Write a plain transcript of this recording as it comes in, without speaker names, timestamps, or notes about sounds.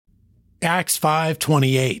Acts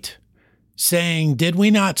 5:28, saying, "Did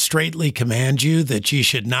we not straitly command you that ye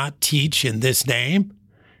should not teach in this name?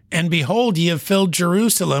 And behold, ye have filled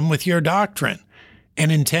Jerusalem with your doctrine,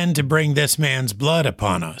 and intend to bring this man's blood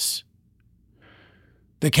upon us."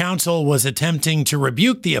 The council was attempting to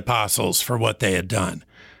rebuke the apostles for what they had done,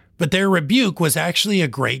 but their rebuke was actually a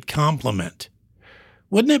great compliment.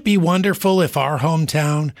 Wouldn't it be wonderful if our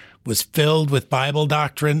hometown was filled with Bible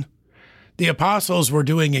doctrine? The apostles were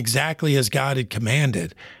doing exactly as God had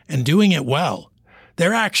commanded, and doing it well.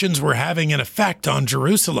 Their actions were having an effect on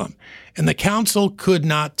Jerusalem, and the council could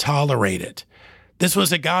not tolerate it. This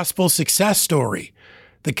was a gospel success story,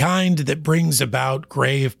 the kind that brings about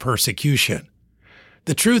grave persecution.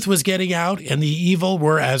 The truth was getting out, and the evil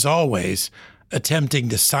were, as always, attempting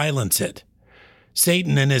to silence it.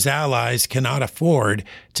 Satan and his allies cannot afford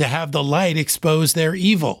to have the light expose their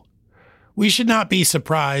evil. We should not be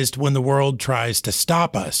surprised when the world tries to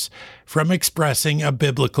stop us from expressing a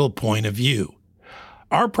biblical point of view.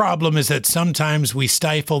 Our problem is that sometimes we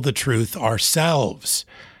stifle the truth ourselves.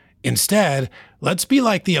 Instead, let's be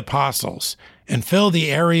like the apostles and fill the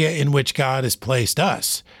area in which God has placed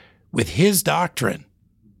us with his doctrine.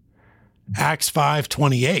 Acts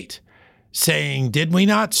 5:28, saying, "Did we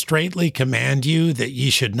not straitly command you that ye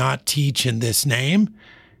should not teach in this name?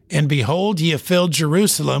 And behold, ye have filled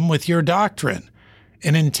Jerusalem with your doctrine,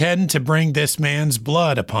 and intend to bring this man's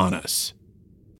blood upon us."